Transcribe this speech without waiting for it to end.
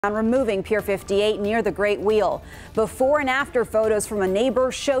On removing Pier 58 near the Great Wheel. Before and after photos from a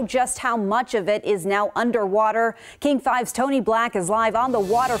neighbor show just how much of it is now underwater. King 5's Tony Black is live on the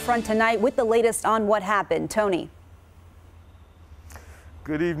waterfront tonight with the latest on what happened. Tony.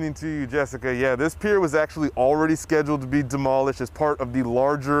 Good evening to you, Jessica. Yeah, this pier was actually already scheduled to be demolished as part of the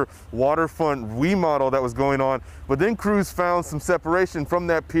larger waterfront remodel that was going on. But then crews found some separation from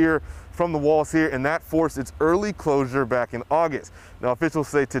that pier from the walls here, and that forced its early closure back in August. Now, officials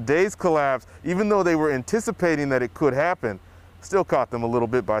say today's collapse, even though they were anticipating that it could happen, still caught them a little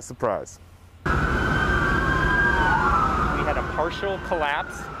bit by surprise. We had a partial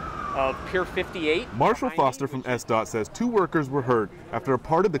collapse of Pier 58. Marshall Foster from SDOT says 2 workers were hurt after a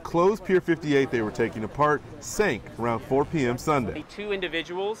part of the closed Pier 58 they were taking apart sank around 4 p.m. Sunday. 2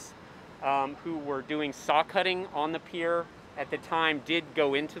 individuals who were doing saw cutting on the pier at the time did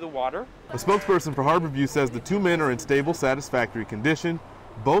go into the water. A spokesperson for Harborview says the 2 men are in stable, satisfactory condition.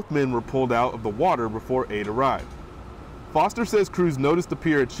 Both men were pulled out of the water before aid arrived. Foster says crews noticed the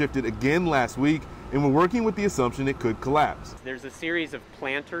pier had shifted again last week and were working with the assumption it could collapse. There's a series of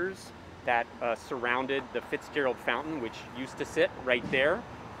planters that surrounded the Fitzgerald Fountain, which used to sit right there,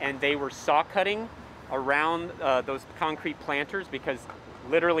 and they were saw cutting around those concrete planters because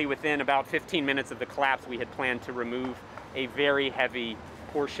literally within about 15 minutes of the collapse we had planned to remove a very heavy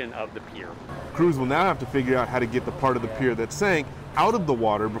portion of the pier. Crews will now have to figure out how to get the part of the pier that sank out of the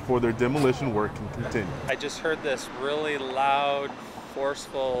water before their demolition work can continue. I just heard this really loud,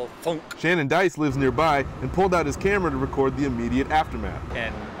 forceful thunk. Shannon Dice lives nearby and pulled out his camera to record the immediate aftermath.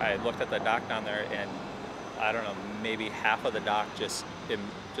 And I looked at the dock down there, and I don't know, maybe half of the dock just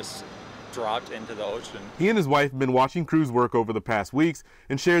dropped into the ocean. He and his wife have been watching crews work over the past weeks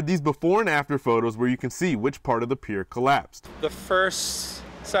and shared these before and after photos where you can see which part of the pier collapsed. The first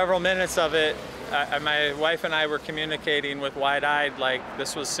several minutes of it, my wife and I were communicating with wide-eyed like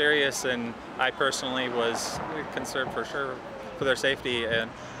this was serious, and I personally was concerned for sure for their safety, and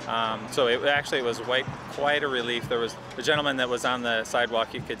so it was quite a relief. There was the gentleman that was on the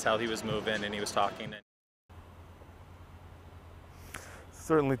sidewalk, you could tell he was moving and he was talking.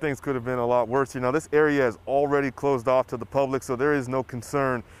 Certainly things could have been a lot worse. You know, this area is already closed off to the public, so there is no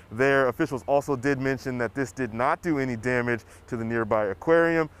concern there. Officials also did mention that this did not do any damage to the nearby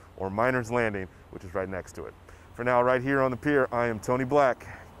aquarium or Miners Landing, which is right next to it. For now, right here on the pier, I am Tony Black,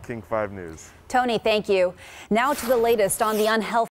 King 5 News. Tony, thank you. Now to the latest on the unhealthy